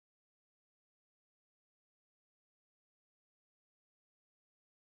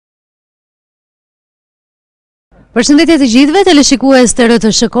Përshëndetje të gjithëve, teleshikues të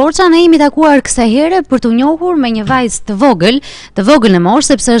RTS Korça, ne jemi takuar kësaj here për t'u njohur me një vajzë të vogël në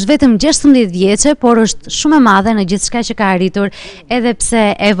moshë, sepse është vetëm 16 vjeçe, por është shumë e madhe në gjithçka që ka arritur, edhe pse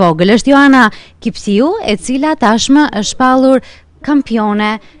e vogël. Është Joana Kiptiu, e cila tashmë është shpallur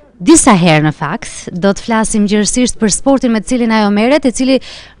kampione disa herë në fakt. Do të flasim gjërësisht për sportin me të cilin ajo merret, i cili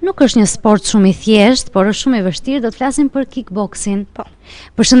nuk është një sport shumë i thjeshtë, por është shumë i vështirë. Do të flasim për kickboxing. Po.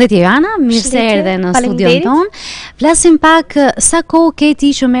 Përshëndetje Joana, mirë se erdhe në studion tonë. Flasim pak sa kohë ke ti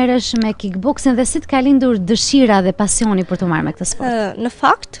që merresh me kickboxing dhe si të ka lindur dëshira dhe pasioni për të marrë me këtë sport? Në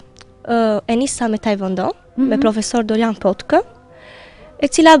fakt, e nisa me taekwondo, me profesor Doljan Potkë, e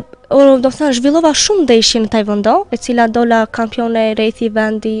cila do të thënë zhvillova shumë ndeshje në taekwondo, e cila dola kampione rrethi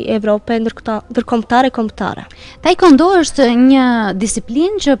vendi Evrope ndërkombëtare kombëtare. Taekwondo është një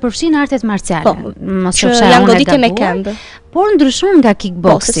disiplinë që përfshin artet marciale. Po, që janë goditje me këmbë. Por ndryshon nga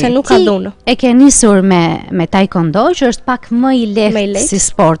kickboxing. Se nuk ka dhunë. E ke nisur me taekwondo, që është pak më i lehtë si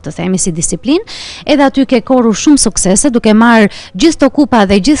sport, të themi si disiplinë, edhe aty ke korrur shumë suksese, duke marrë gjithë to kupa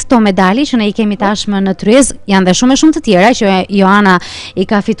dhe gjithë to medalje që ne i kemi tashmë në tryezë. Janë dhe shumë e shumë të tjera që Joana i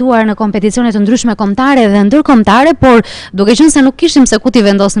ka fituar në kompeticione të ndryshme kombëtare dhe ndërkombëtare, por duke qenë se nuk kishim se ku t'i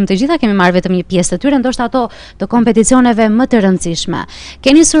vendosnim të gjitha, kemi marrë vetëm një pjesë të tyre, ndoshta ato të kompeticioneve më të rëndësishme.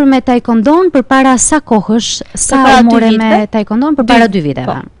 Ke nisur me taekwondon përpara sa kohësh, sa more me taekwondo përpara 2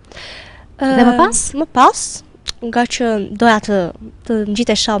 viteve. Dhe më pas? Më pas, nga që doja të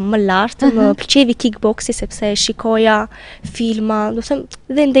ngjitesha më lart, më pëlqevi kickboxi sepse shikoja filma, do të them,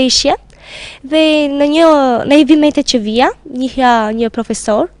 dhe ndeshje. Dhe në një eventet që vija, njihja një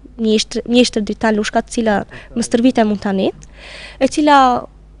profesor, mjeshtër Dritan Lushka, e cila më stërvite mund tani, e cila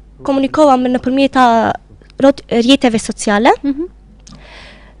komunikova nëpërmjet rrjeteve sociale.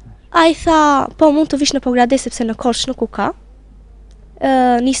 A i tha, po mund të vish në Pogradec sepse në Korçë nuk u ka.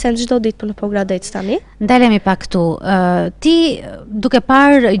 Nisem çdo ditë për në Pogradec tani. Ndalemi pak këtu. Ti duke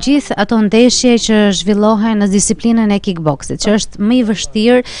parë gjithë ato ndeshje që zhvillohen në disiplinën e kickboxit, që është më i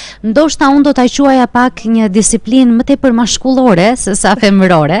vështirë, ndoshta unë do ta quaja pak një disiplinë më tepër mashkullore se sa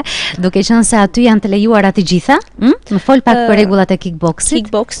femërore, duke qenë se aty janë të lejuara të gjitha. Më fol pak për rregullat e kickboxit.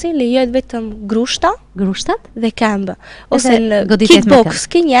 Kickboxi lejohet vetëm grushtat dhe këmbë. Ose në kickbox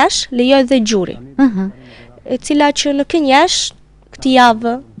kënjesh lejohet dhe gjuri. E cila që në kënjesh këti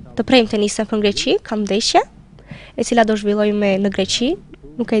javë të premte nisem për Greqi, kam ndeshje, e cila do zhvilloj në Greqi,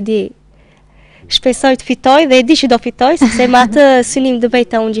 nuk e di, shpresoj të fitoj dhe e di që do fitoj, sepse me atë synim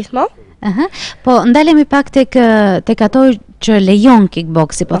dëbejta unë gjithmonë. Po, ndalemi pak tek ato që lejon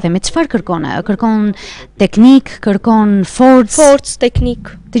kickboxi, po themi, çfarë kërkon? Kërkon teknik, kërkon forcë,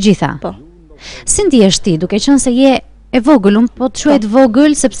 teknik. Të gjitha? Po. Si ndihesh ti, duke qenë se je e vogël, unë po të quhet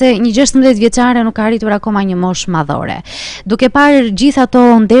vogël sepse një 16 vjeçare nuk ka arritur akoma një moshë madhore. Duke parë gjithë ato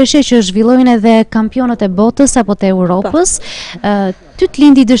ndeshje që zhvillojnë edhe kampionët e botës apo të Europës, ty të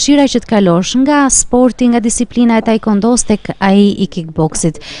lindi dëshira që të kalosh nga sporti, nga disiplina e taekwondos tek ai i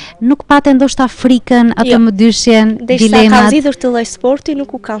kickboxit. Nuk patë ndoshta frikën, atë mëdyshjen, dilemat. Derisa kam zgjidhur të lloj sporti,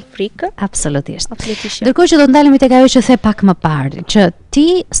 nuk u kam frikë. Absolutisht. Ndërkohë që do ndalemi tek ajo që the pak më parë, që ti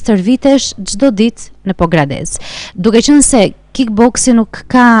stërvitesh çdo ditë në Pogradec. Duke qenë se kickboxi nuk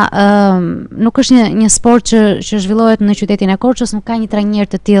është një sport që zhvillohet në qytetin e Korçës, nuk ka një trajner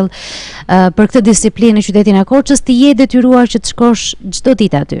të tillë për këtë disiplinë në qytetin e Korçës, ti je detyruar që të shkosh çdo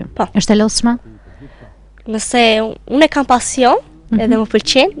ditë aty. Po. Është e lodhshme? Nëse unë e kam pasion, edhe më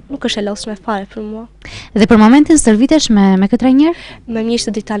pëlqen, nuk është e lodhshme fare për mua. Dhe për momentin stërvitesh me këtë trajner? Me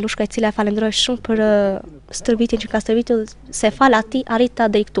mjeshtër Dritan Lushka, e cila e falenderoj shumë për stërvitin që ka stërvitur, se fal atij arrita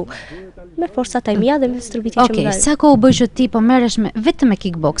deri këtu. Me forcat e mia dhe me stërvitin që më dha. Sa kohë bëj që ti po merresh vetëm me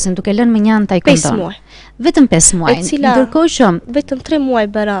kickboxing, duke lënë me një anë taekwondo? 5 muaj. Vetëm 5 muaj. Ndërkohë që vetëm 3 muaj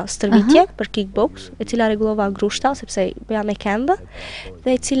bëra stërvitje për kickbox, e cila rregullova grushta sepse bëja me këmbë,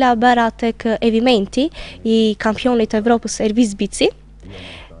 dhe e cila bëra tek eventi i kampionit të Evropës Erviz Bici,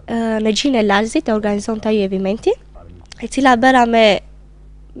 në Gjinë e Lalzit e organizonte ai eventi, e cila bëra me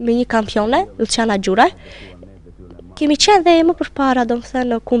një kampione, Luciana Gjuraj. Kemi qenë dhe më përpara, do më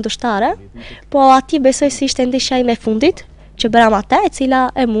thënë, kundërshtare, po ati besoj si ishte ndeshja ime e fundit, që bëram atë, e cila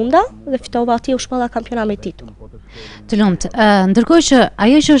e munda dhe fitova ati u shpalla kampiona me titull. Të lumt, ndërkohë që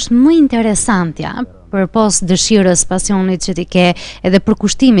ajo që është më interesantja, përpos dëshirës, pasionit që ti ke, edhe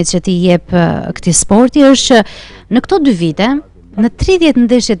përkushtimit që ti jep këtij sporti, është që në këto 2 vite, në 30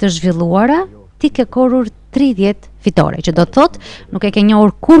 ndeshje të zhvilluara, ti ke korrur 30 fitore, që do të thotë nuk e ke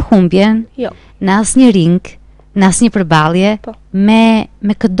njohur kur humbjen në asnjë ring, në asnjë përballje, Po.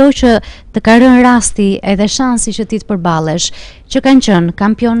 me këdo që të ka rënë rasti edhe shansi që ti të përballesh, që kanë qenë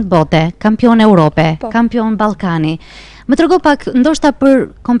kampion bote, kampion Europe, Po. kampion Ballkani. Më trego pak ndoshta për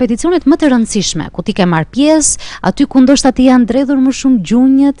kompeticionet më të rëndësishme, ku ti ke marr pjesë, aty ku ndoshta ti janë dredhur më shumë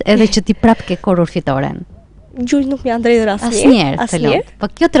gjunjët edhe që ti prap ke korrur fitoren. Gjunjë nuk më janë drejtur Asnjëherë, të lutem. Po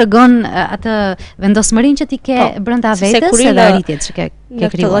kjo tregon atë vendosmërinë që ti ke brenda vetes edhe arritjet që ke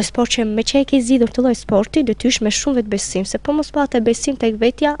në këtë lloj sport që me që e ke zgjidhur këtë lloj sporti, detyrish me shumë vetbesim, se po mos patë besim tek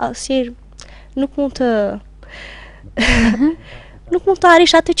vetja, asnjëherë nuk mund të nuk mund të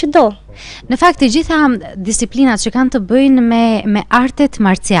arrish atë që do. Në fakt të gjitha disiplinat që kanë të bëjnë me artet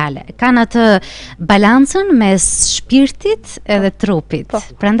marciale kanë atë balancën mes shpirtit edhe trupit. Po.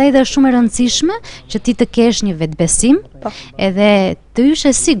 Prandaj dhe është shumë e rëndësishme që ti të kesh një vetbesim Po. edhe të jesh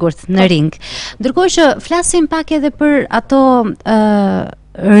e sigurt në ring. Ndërkohë që flasim pak edhe për ato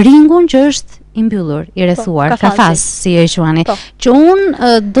ringun që është i mbyllur, i rrethuar, kafaz, si e quani, që unë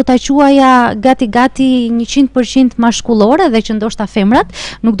do ta quaja gati 100% maskullore dhe që ndoshta femrat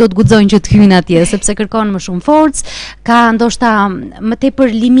nuk do të guxojnë që të hyjnë atje sepse kërkon më shumë forcë, ka ndoshta më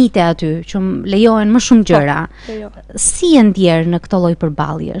tepër limite aty që lejohen më shumë gjëra. Si e ndjer në këto lloj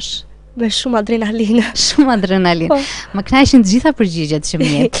përballjesh? Me shumë adrenalinë. Shumë adrenalinë. Më kënaqin të gjitha përgjigjet që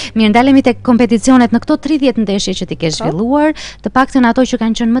më jep. Mirë, ndalemi tek kompeticionet në këto 30 ndeshje që ti ke zhvilluar, të paktën ato që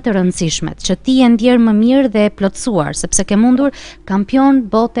kanë qenë më të rëndësishmet, që ti e ndjer më mirë dhe e plotësuar, sepse ke mundur kampion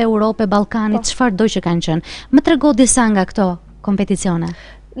bote, Europe, Ballkanit, çfarë do që kanë qenë. Më trego disa nga këto kompeticione.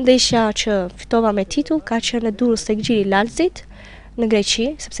 Ndeshja që fitova me titull ka qenë e Durrës tek Xhiri i Lalzit në Greqi,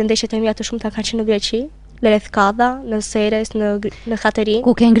 sepse ndeshjet e mia të shumta kanë qenë në Greqi. Lërethkadha, në Seres, në Katerin.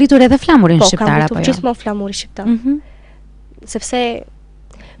 Ku ke ngritur edhe flamurin shqiptar apo jo? Po, kam ngritur gjithmonë flamurin shqiptar. Sepse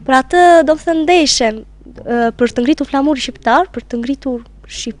për atë do të thënë ndeshen për të ngritur flamurin shqiptar, për të ngritur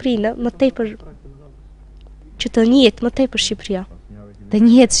Shqipërinë më tepër që të njihet më tepër Shqipëria. Të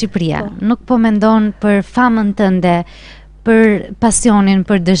njihet Shqipëria. Nuk po mendon për famën tënde, për pasionin,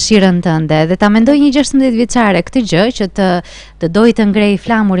 për dëshirën tënde, dhe ta mendoj një 16 vjeçare këtë gjë që të dojë të ngrej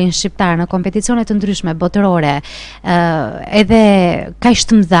flamurin shqiptar në kompeticione të ndryshme botërore, edhe kaq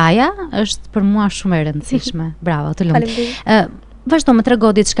të mëdha, është për mua shumë e rëndësishme. Bravo, të lutem. Vazhdo, më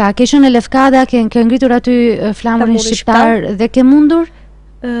trego diçka. Ke qenë në Lefkada, ke ngritur aty flamurin shqiptar dhe ke mundur?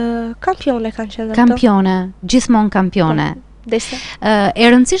 Kampione kanë qenë ato. Kampione, gjithmonë kampione.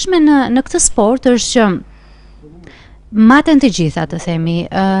 E rëndësishme në këtë sport është që maten të gjitha, të themi,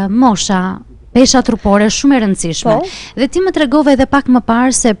 mosha, pesha trupore shumë e rëndësishme. Dhe ti më tregove edhe pak më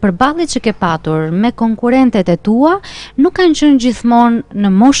parë se përballjet që ke patur me konkurrentet e tua nuk kanë qenë gjithmonë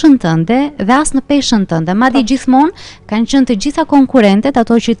në moshën tënde dhe as në peshën tënde, madje gjithmonë kanë qenë të gjitha konkurrentet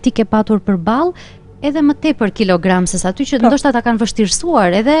ato që ti ke patur përballë edhe më tepër kilogram se sa ty që ndoshta ta kanë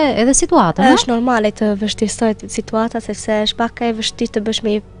vështirësuar edhe situatën. Është normale të vështirësohet situata sepse është pak e vështirë të bësh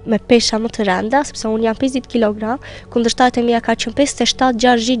me pesha më të rënda, sepse unë jam 50 kg, kundërshtarët e mia ka qenë 57,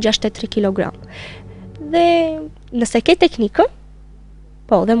 60, 63 kg. Dhe nëse ke teknikën,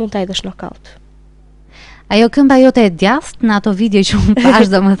 po, dhe mund ta hedhësh knockout. Ajo këmba jote e djathtë në ato video që unë pash,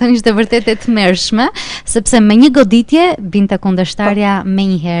 domethënë ishte vërtet e tmerrshme, sepse me një goditje binte kundërshtarja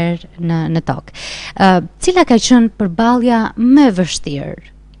menjëherë në tokë. Cila ka qenë përballja më e vështirë?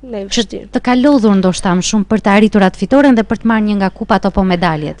 Që të ka lodhur ndoshta më shumë për të arritur atë fitoren dhe për të marrë një nga kupat apo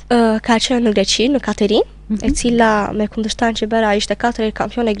medaljet? Ka qenë në Greqi, në Katerin, e cila me kundërshtarin që bëra ishte 4 herë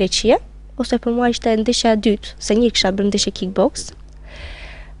kampione Greqie, ose për mua ishte ndeshja e dytë, se një kisha bërë ndeshje kickbox.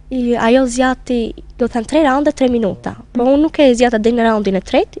 Ajo zgjati, do të thënë 3 raunde 3 minuta. Po unë nuk e zgjata deri në raundin e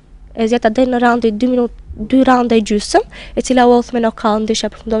tretë, e zgjata deri në raundin 2 raunde e gjysmë, e cila u hodh me knockout,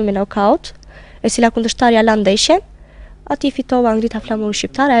 ndeshja përfundoi me knockout, e cila kundërshtarja la ndeshjen. Ati fitova ngrita flamurin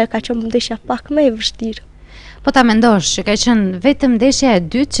shqiptar, ajo ka qenë ndeshja pak më e vështirë. Po ta mendosh që ka qenë vetëm ndeshja e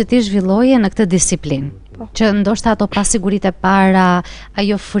dytë që ti zhvilloje në këtë disiplinë. Që ndoshta ato pasiguritë e para,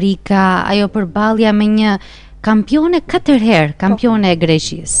 ajo frika, ajo përballja me një kampione 4 herë, kampione e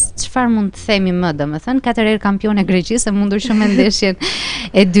Greqisë. Çfarë mund të themi më, domethënë 4 herë kampione e Greqisë e mundur që me ndeshjen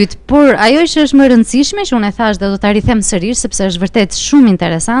e dytë. Por ajo që është më e rëndësishme, që unë e thash dhe do ta rithem sërish sepse është vërtet shumë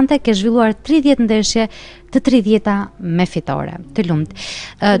interesante, ke zhvilluar 30 ndeshje të 30-ta me fitore. Të lumt.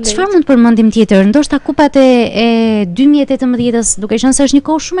 Çfarë mund të përmendim tjetër? Ndoshta kupat e 2018-s, duke qenë se është një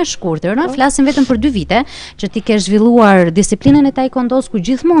kohë shumë e shkurtër, no? Flasim vetëm për 2 vite që ti ke zhvilluar disiplinën e taekwondos ku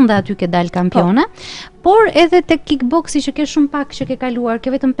gjithmonë dhe aty ke dalë kampione, por edhe tek kickboxi që ke shumë pak që ke kaluar,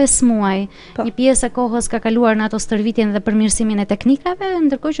 ke vetëm 5 muaj. Një pjesë e kohës ka kaluar në ato stërvitjen dhe përmirësimin e teknikave,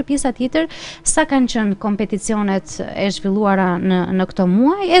 ndërkohë që pjesa tjetër sa kanë qenë kompeticionet e zhvilluara në këto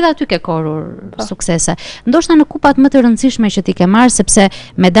muaj, edhe aty ke korrur suksese. ndoshta në kupat më të rëndësishme që ti ke marrë, sepse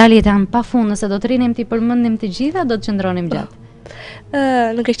medaljet janë pafund, nëse do të rinim ti përmendim të gjitha, do të qëndronim gjatë.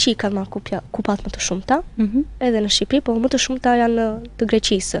 Në Greqi kanë marrë kupat më të shumta, edhe në Shqipëri, po më të shumta janë të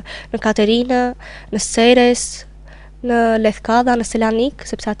Greqisë, në Katerinë, në Ceres, në Lethkada, në Selanik,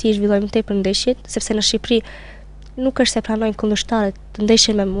 sepse aty zhvillojmë tepër ndeshjet, sepse në Shqipëri nuk është se pranojnë kundërshtarët të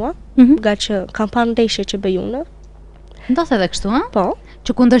ndeshin me mua, nga që kam parë ndeshje që bëj unë. Ndodh edhe kështu, ëh? Po.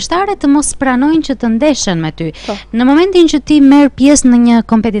 Që kundërshtarët të mos pranojnë që të ndeshen me ty. Po. Në momentin që ti merr pjesë në një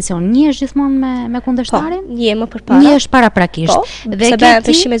kompeticion, njihesh gjithmonë me kundërshtarin? Po, njihem më përpara. Njihesh paraprakisht. Po, dhe se bëhen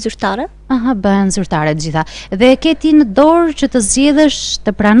peshime zyrtare. Aha, bëhen zyrtare të gjitha. Dhe ke ti në dorë që të zgjedhësh,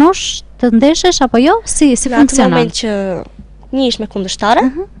 të pranosh, të ndeshesh apo jo? Si funksionon? Në atë moment që njihesh me kundërshtare,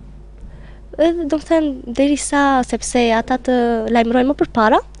 do të thënë derisa sepse ata të lajmërojnë më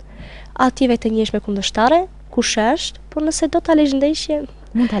përpara, ative të njihesh me kundërshtare, kush është, por nëse do ta lësh ndeshje,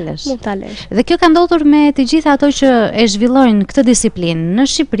 mund ta lësh. Mund ta lësh. Dhe kjo ka ndodhur me të gjitha ato që e zhvillojnë këtë disiplinë në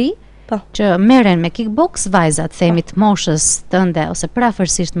Shqipëri, që merren me kickbox, vajzat themi të moshës tënde ose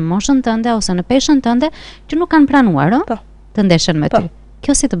prafërsisht në moshën tënde ose në peshën tënde, që nuk kanë pranuar, të ndeshen me ty.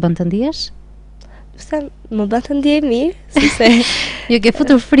 Kjo si të bën të ndihesh? Më bën të ndihem mirë, sepse ju ke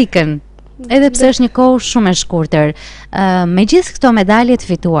futur frikën. Edhe pse është një kohë shumë e shkurtër, me gjithë këto medalje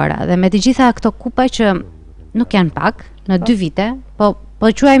të fituara dhe me të gjitha këto kupa që nuk janë pak në 2 vite, po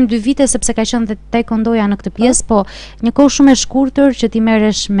quajmë 2 vite sepse ka qenë taekwondoja në këtë pjesë, po një kohë shumë e shkurtër që ti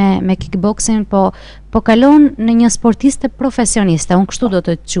merresh me kickboxing, po kalon në një sportiste profesioniste, unë kështu do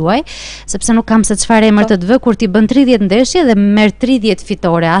të quaj, sepse nuk kam se çfarë emër të vë kur ti bën 30 ndeshje dhe merr 30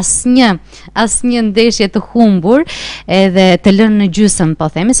 fitore, asnjë ndeshje të humbur, edhe të lënë në gjysmë, po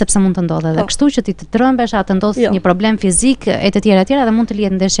themi, sepse mund të ndodhë edhe kështu që ti të trëmbesh, atë ndodh një problem fizik e të tjera dhe mund të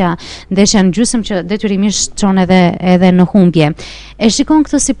lihet ndeshja në gjysmë që detyrimisht çon edhe në humbje. E shikon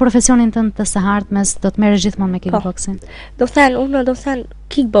këtë si profesionin tënd të së ardhmes, do të merresh gjithmonë me kickboxing? Unë do thënë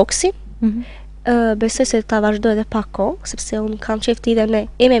kickboxing. Besoj se ta vazhdoj edhe pak kohë, sepse unë kam qejf të idhem në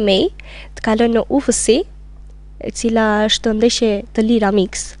MMA, të kaloj në UFC, e cila është ndeshje të lira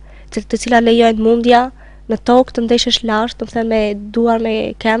mix, të cila lejohet mundja në tokë të ndeshësh lart, do të thënë me duar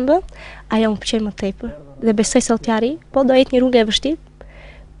me këmbë, ajo më pëlqen më tepër. Dhe besoj se do të arri, po do jetë një rrugë e vështirë,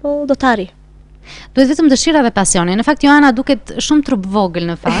 po do të arri. Duhet vetëm dëshira dhe pasioni. Në fakt Joana duket shumë trup vogël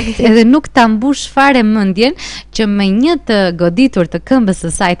në fakt, edhe nuk ta mbush fare mendjen që me një të goditur të këmbës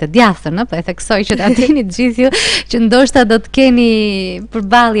së saj të djathtë, po e theksoj që ta dini të gjithë ju që ndoshta do të keni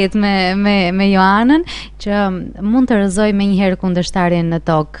përballjet me Joanën, që mund të rrëzoj me njëherë kundërshtarin në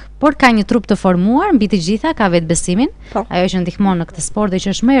tokë. Por ka një trup të formuar, mbi të gjitha ka vetbesimin, ajo që ndihmon në këtë sport dhe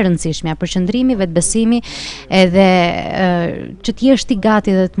që është më e rëndësishmja, përqendrimi, vetbesimi, edhe që ti jesh ti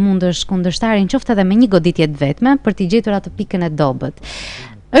gati dhe të mundësh kundërshtarin qoftë edhe me një goditje të vetme për t'i gjetur atë pikën e dobët.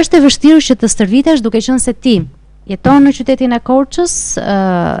 Është e vështirë që të stërvitesh duke qenë se ti jeton në qytetin e Korçës,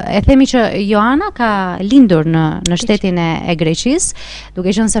 e themi që Joana ka lindur në shtetin e Greqisë, duke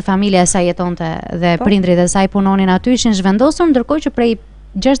qenë se familja e saj jetonte dhe prindrit e saj punonin aty, ishin zhvendosur, ndërkohë që prej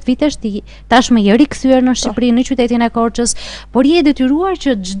 6 vitesh ti tashmë je rikthyer në Shqipëri, në qytetin e Korçës, por je detyruar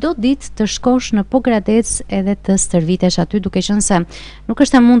që çdo ditë të shkosh në Pogradec edhe të stërvitesh aty, duke qenë se nuk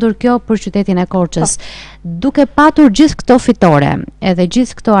është e mundur kjo për qytetin e Korçës. Duke patur gjithë këto fitore, edhe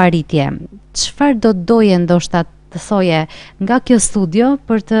gjithë këto arritje, çfarë do doje ndoshta të thoje nga kjo studio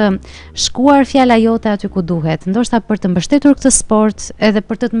për të shkuar fjala jote aty ku duhet, ndoshta për të mbështetur këtë sport, edhe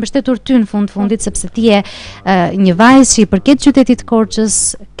për të mbështetur ty në fundit, sepse ti je një vajzë që i përket qytetit Korçës,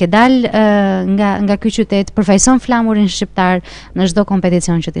 ke dal nga ky qytet, përfaqëson flamurin shqiptar në çdo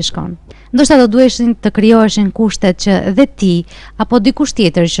kompeticion që ti shkon. Ndoshta do duheshin të krijoheshin kushtet që dhe ti apo dikush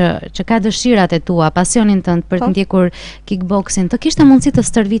tjetër që ka dëshirat e tua, pasionin tënd për të ndjekur kickboxing, të kishte mundësi të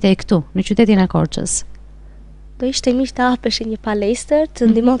stërvitej këtu në qytetin e Korçës. Do ishte mirë të hapeshin një palestër, të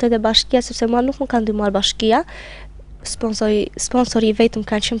ndihmonte edhe bashkia, sepse mua nuk më ka ndihmuar bashkia. Sponsori vetëm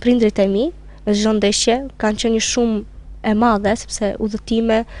kanë qenë prindrit e mi, në çdo ndeshje, kanë qenë një shumë e madhe, sepse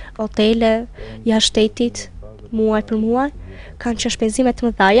udhëtime, hotele, jashtë shtetit, muaj për muaj, kanë qenë shpenzime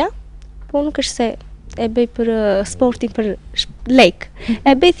të mëdha, po nuk është se e bëj për sportin për lek.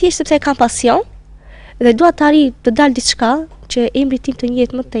 E bëj thjesht sepse kam pasion dhe dua të arri të dal diçka që emri tim të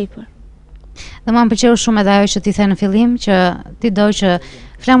njihet më tepër. Dhe më pëlqeu shumë edhe ajo që ti the në fillim, që ti do që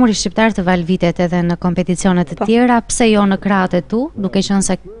flamuri shqiptar të val vitet edhe në kompeticione të tjera, pse jo në krahët e tu, duke qenë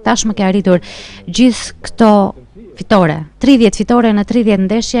se tashmë ke arritur gjithë këto fitore. 30 fitore në 30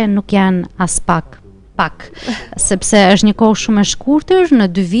 ndeshje nuk janë as pak. pak, sepse është një kohë shumë e shkurtër, në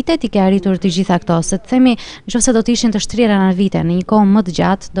 2 vite ti ke arritur të gjitha këto. Se të themi, nëse do të ishin të shtrira në vite, në një kohë më të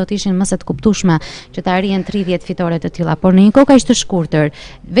gjatë, do të ishin më së të kuptueshme që të arrihen 30 fitore të tilla, por në një kohë kaq të shkurtër,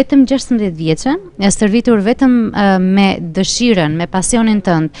 vetëm 16 vjeçe, e stërvitur vetëm me dëshirën, me pasionin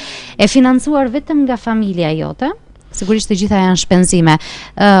tënd, e financuar vetëm nga familja jote. Sigurisht të gjitha janë shpenzime.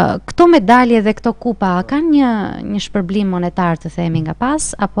 Këto medalje dhe këto kupa kanë një shpërblim monetar, të themi, nga pas,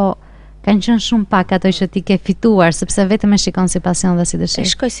 apo kanë qenë shumë pak ato që ti ke fituar, sepse vetëm e shikon si pasion dhe si dëshirë?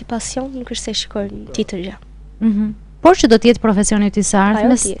 E shikoj si pasion, nuk është se shikoj titër gjë. Por që do të jetë profesioni i së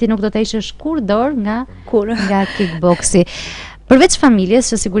ardhmes, ti nuk do të heqësh kur dorë nga kickboksi. Përveç familjes,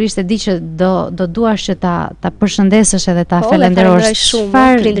 që sigurisht e di që do duash që ta përshëndesësh edhe ta falenderosh,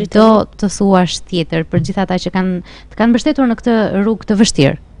 çfarë do të thuash tjetër për gjithë ata që të kanë mbështetur në këtë rrugë të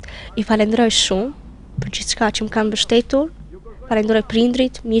vështirë? I falenderoj shumë për gjithçka që më kanë mbështetur. Falenderoj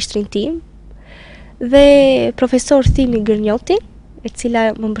prindrit, mishtrin tim dhe profesor Thimi Gërnjoti, e cila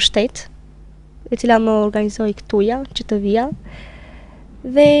më mbështet, e cila më organizoi këtuja që të vija.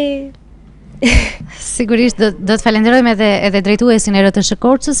 Dhe sigurisht do të falenderojmë edhe drejtuesin e RTSH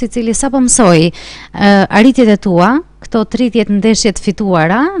Korçës, i cili sapo mësoi arritjet e tua, këto 30 ndeshje të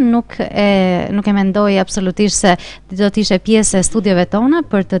fituara, nuk e mendoj absolutisht se do të ishe pjesë e studiove tona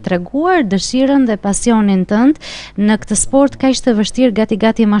për të treguar dëshirën dhe pasionin tënd në këtë sport kaq të vështirë,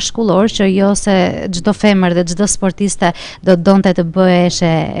 gati mashkullor, që jo se çdo femër dhe çdo sportiste do donte të bëhesh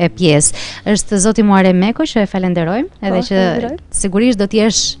e pjesë. Është zoti Muare Meko që e falenderojmë, edhe që sigurisht do të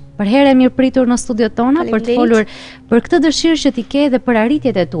jesh për herë e mirëpritur në studiot tona për të folur për këtë dëshirë që ti ke dhe për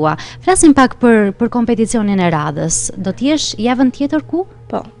arritjet e tua. Flasim pak për kompeticionin e radhës. Do të jesh javën tjetër ku?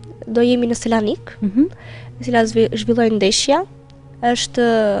 Po, do jemi në Selanik, e cila zhvillojë ndeshja, është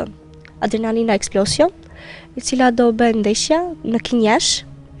Adrenalina Explosion, e cila do bëjë ndeshja në Kinjesh,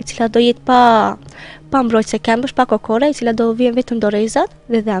 e cila do jetë pa mbrojtëse këmbësh, pa kokore, e cila do vjen vetëm dorezat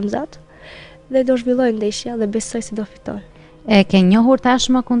dhe dhëmbzat, dhe do zhvillojë ndeshja dhe besoj se do fitoj. E ke njohur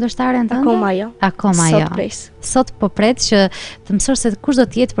tashmë kundërshtaren tënde? Akoma jo. Sot pres. Sot po pret që të mësosh se kush do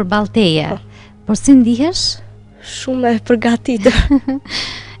të jetë përballë teje. Por si ndihesh? Shumë e përgatitur.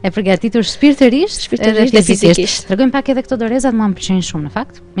 E përgatitur shpirtërisht dhe fizikisht. Tregojmë pak edhe këto dorezat, mua më pëlqejnë shumë në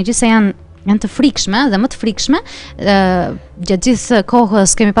fakt. Megjithëse janë të frikshme dhe më të frikshme, gjatë gjithë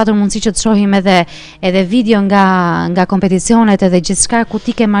kohës kemi patur mundësi që të shohim edhe video nga kompeticionet edhe gjithçka ku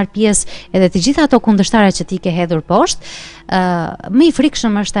ti ke marr pjesë, edhe të gjitha ato kundërshtaret që ti ke hedhur poshtë. Më i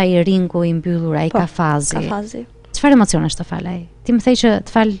frikshëm është ai ringu i mbyllur, ai kafazi. Çfarë emocionesh të fal ai? Ti më thej që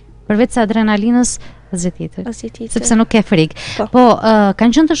të fal përveç se adrenalinës, asgjë tjetër. Sepse nuk ke frikë. Po,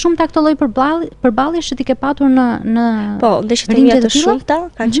 kanë qenë të shumta këto lloj përballjes që ti ke patur në Po, ndeshjet e mia të shumta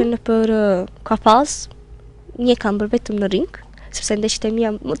kanë qenë për kafaz. Një kam bërë vetëm në ring, sepse ndeshjet e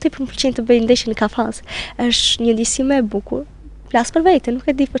mia më tepër më pëlqen të bëj ndeshje në kafaz. Është një ndjesim e bukur. Flas për veten,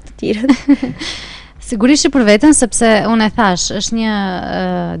 nuk e di për të tjerët. Sigurisht që për veten, sepse unë e thash, është një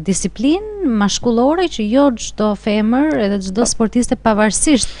disiplinë mashkullore që jo çdo femër edhe çdo sportiste,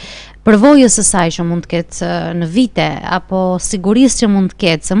 pavarësisht përvojës së saj që mund të ketë në vite, apo sigurisë që mund të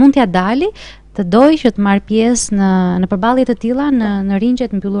ketë, se mund t'ja dali të doj që të marrë pjesë në përballje të tilla në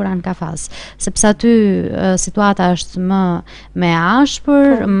ringjet mbyllura në kafaz, sepse aty situata është më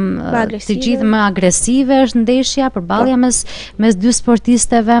ashpër, të gjithë më agresive është ndeshja, përballja mes dy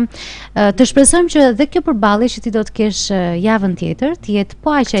sportisteve. Të shpresojmë që dhe kjo përballje që ti do të kesh javën tjetër të jetë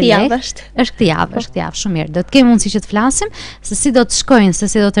po aq e lehtë. Është këtë javë, shumë mirë. Do të kemi mundësi që të flasim se si do të shkojnë,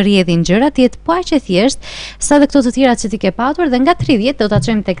 se si do të rrjedhin gjërat, të jetë po aq e thjeshtë sa dhe këto të tjerat që ti ke patur, dhe nga 30 do ta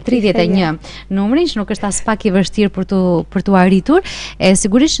çojmë tek 31. Numrin që nuk është as pak i vështirë për tu arritur, e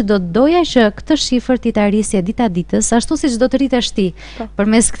sigurisht që do të doja që këtë shifër ti ta arrisje dita ditës, ashtu siç do të rritesh ti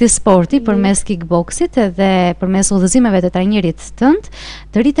përmes këtij sporti, përmes kickboksit dhe përmes udhëzimeve të trajnerit tënd,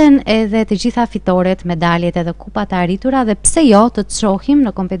 të rriten edhe të gjitha fitoret, medaljet edhe kupat e arritura, dhe pse jo të të shohim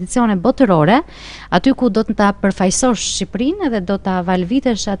në kompeticione botërore, aty ku do të ta përfaqësosh Shqipërinë edhe do ta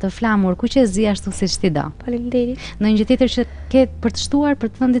valvitesh atë flamur kuqezi ashtu siç ti do. Faleminderit. Në një tjetër që ke për të shtuar,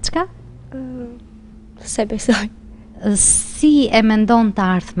 për të thënë diçka? Se besoj. Si e mendon të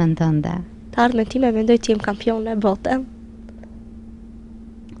ardhmen tënde? Të ardhmen time mendoj të jem kampione bote.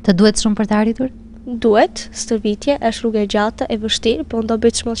 Të duhet shumë për të arritur? Duhet, stërvitje, është rrugë e gjatë, e vështirë, por do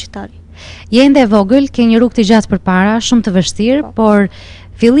bëj çmall që të arrijë. Je ende e vogël, ke një rrugë të gjatë përpara, shumë të vështirë, por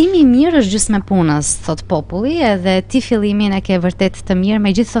fillimi i mirë është gjysmë e punës, thot populli, edhe ti fillimin e ke vërtet të mirë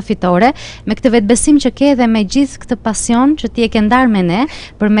me gjithë këto fitore, me këtë vetbesim që ke dhe me gjithë këtë pasion që ti e ke ndarë me ne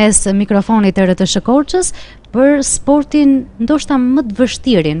përmes mikrofonit të RTSH Korçës për sportin ndoshta më të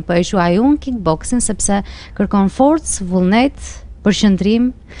vështirin, po e quaj unë kickboxing, sepse kërkon forcë, vullnet, për qëndrim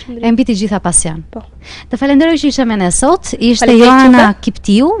e mbi të gjitha pasion. Po. Të falenderoj që ishe me ne sot. Ishte Faleminderit Joana juve.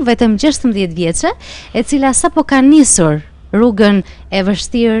 Kiptiu, vetëm 16 vjeçe, e cila sapo ka nisur rrugën e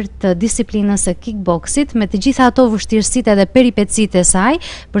vështirë të disiplinës së kickboksit me të gjitha ato vështirësitë edhe peripecitë e saj,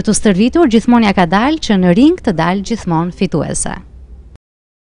 për të stërvitur gjithmonë ja ka dalë që në ring të dalë gjithmonë fituese.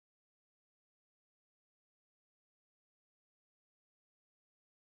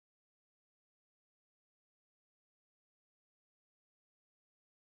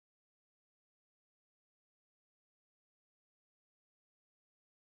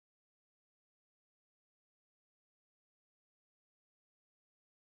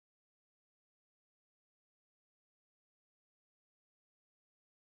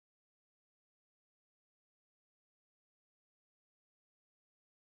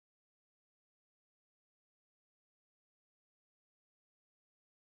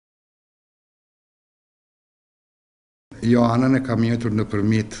 Joanën e kam jetur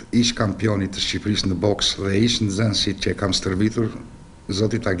nëpërmjet ish kampionit të Shqipërisë në boks dhe ish nxënësit që e kam stërvitur,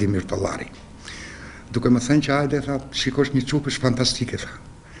 zoti Tagimir Tollari. Duke më thënë që hajde, tha, shikosh një çupësh fantastike, tha.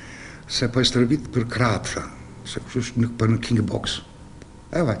 Se po e stërvit për kratë, tha, se kështu për në kickboks.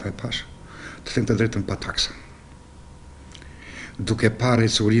 E vajta e pash, të thënë të drejtën pa taksa. Duke parë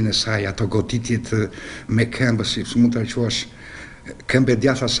ecurinë e saj, ato goditjet me këmbë, si mund ta quash, këmbë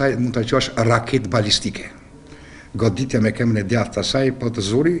djathta saj mund ta quash raket balistike. Goditja me këmbën e djathtë të saj, po të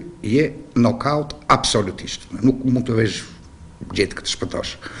zuri, je knockout absolutisht. Nuk mund të vesh gjetë këtë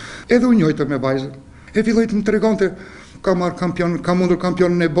shpëtosh. Edhe u njojtë me vajzën. E filloi të më tregonte, ka marrë kampion, ka mundur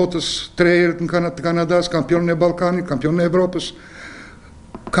kampionin e botës 3 herë në Kanadas, kampionin e Ballkanit, kampionin e Evropës.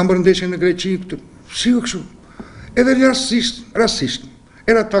 Ka bërë ndeshje në Greqi, si u kështu. Edhe rastisht.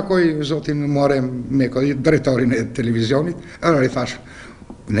 Era takoj zotin Muharrem Meko, drejtorin e televizionit, edhe i thash,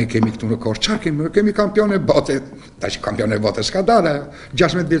 ne kemi këtu në Korçë, çfarë kemi kampion e bote, tash kampion e botës s'ka dalë,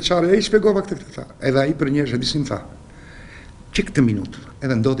 16 vjeçare, e i shpjegova këtë tha. Edhe ai për njerëz e disi më tha, që këtë minutë,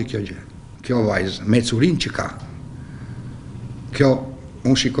 edhe ndodhi kjo gjë. Kjo vajzë, me curinë që ka, kjo,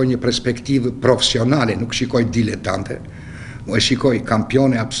 unë shikoj një perspektivë profesionale, nuk shikoj diletante, unë e shikoj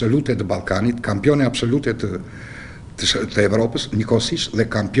kampione absolute të Ballkanit, kampione absolute të Evropës, njëkohësisht dhe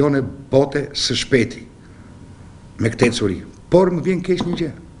kampione bote së shpejti, me këtë curi. Por më vjen keq një gjë.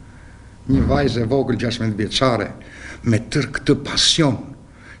 Një vajzë e vogël 16 vjeçare me tërë këtë pasion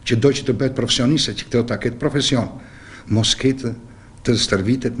që do që të bëhet profesioniste, që këtë ta ketë profesion, mos ketë të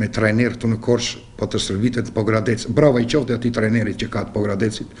stërvitet me trajner të në Korçë, po të stërvitet po Gradec. Bravo i qoftë atij trajnerit që ka të po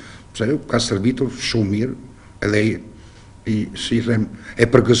Gradecit, pse ka stërvitur shumë mirë, edhe si them, e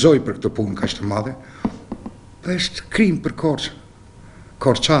përgëzoj për këtë punë kaq të madhe. Dhe është krim për Korçë,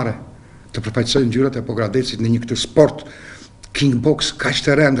 korçare, të përfaqësojnë ngjyrat e po Gradecit në një këtë sport kickboks kaq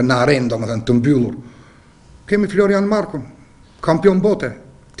të rëndë në arenë, domethënë të mbyllur. Kemi Florian Markun, kampion bote.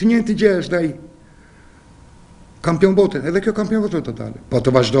 Të njëjtë gjë është ai. Kampion bote, edhe kjo kampion bote të dalë. Po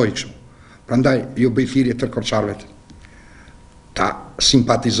të vazhdoj kështu. Prandaj ju bëj thirrje të korçarëve. Ta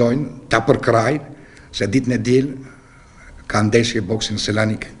simpatizojnë, ta përkrajnë, se ditën e diel ka ndeshje boksi në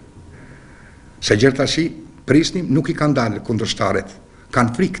Selanik. Se gjithashtu prisnim nuk i kanë dalë kundërshtarët,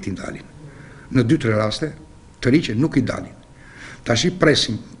 kanë frikë të dalin. Në 2-3 raste të riqe nuk i dalin. Tash i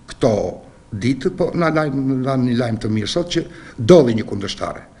presim këto ditë, po na lanë një lajm të mirë sot që dolli një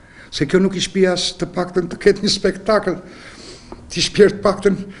kundërshtare. Se kjo nuk i shpia të paktën të ketë një spektakël, ti shpjerë të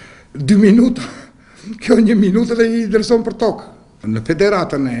paktën 2 minuta, kjo 1 minutë dhe i dërson për tokë. Në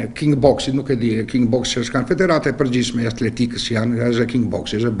federatën e kickboksit, nuk e di, kickboks që kanë federate e përgjithshme e atletikës që janë, është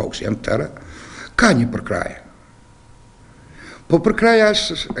kickboksi, është boksi, janë tëra, ka një përkraje. Po përkraja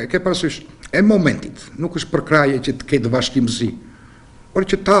është, e ke parasysh, e momentit, nuk është përkraje që të ketë vazhdimsi, por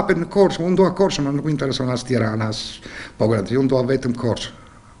që tapet në Korçë, unë dua Korçën, nuk më intereson as Tirana, as Pogradec, unë dua vetëm Korçë,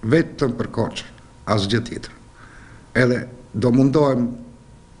 vetëm për Korçë, as gjë tjetër. Edhe do mundohem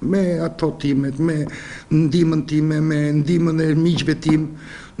me ato timet, me ndihmën time, me ndihmën e miqve tim,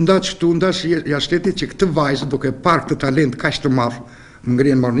 ndaç këtu, ndaç jashtëtit që këtë vajzë duke parë këtë talent kaq të madh, më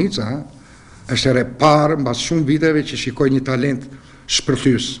ngrihen mornica, është e parë mbas shumë viteve që shikoj një talent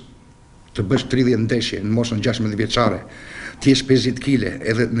shpërthys, të bësh 30 ndeshje në moshën 16 vjeçare, ti jesh 50 kg,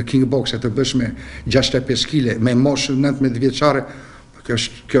 edhe në kickboks të bësh me 65 kg, me moshën 19 vjeçare,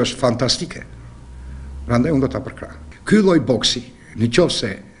 kjo është fantastike. Prandaj unë do ta përkrah. Ky lloj boksi,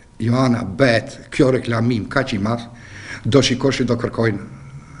 nëse Joana bëhet kjo reklamim kaq i madh, do shikosh që do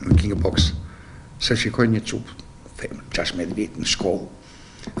kërkojnë në kickboks. Se shikoj një çup, them 16 vjet në shkollë,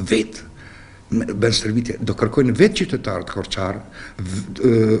 vetë bën stërvitje, do kërkojnë vetë qytetarët korçarë,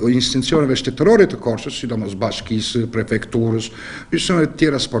 institucioneve shtetërore të Korçës, sidomos bashkisë, prefekturës, institucioneve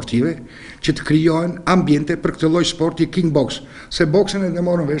tjera sportive, që të krijohen ambiente për këtë lloj sporti kickbox. Se boksin e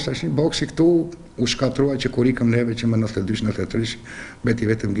morën vesh tash, boksi këtu u shkatrua që kur ikëm neve që më 92-93 beti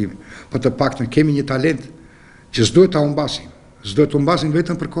vetëm gimi. Po të paktën kemi një talent që s'duhet ta humbasim. S'duhet të humbasim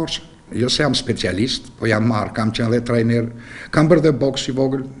vetëm për Korçën. Jo se jam specialist, po jam marr, kam qenë dhe trajner, kam bërë dhe boks i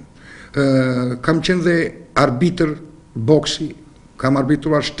vogël. Kam qenë dhe arbitër boksi, kam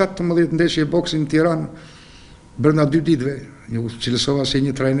arbitruar 17 ndeshje boksi në Tiranë brenda 2 ditëve, ju cilësova si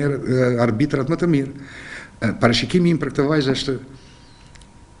një trajner arbitrat më të mirë. Parashikimi im për këtë vajzë është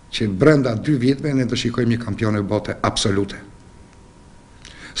që brenda 2 vitëve ne do shikojmë një kampione bote absolute.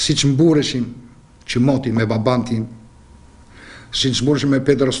 Siç mbureshim që moti me babantin, siç mbureshim me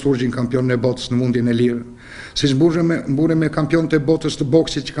Pedro Sturgjin, kampionin e botës në mundjen e lirë, siç mburem me kampionët e botës të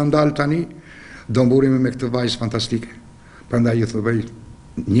boksit që kanë dalë tani, do mburemi me këtë vajzë fantastike. Prandaj ju thoj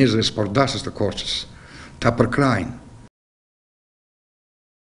njerëzve sportdashës të Korçës ta përkrajnë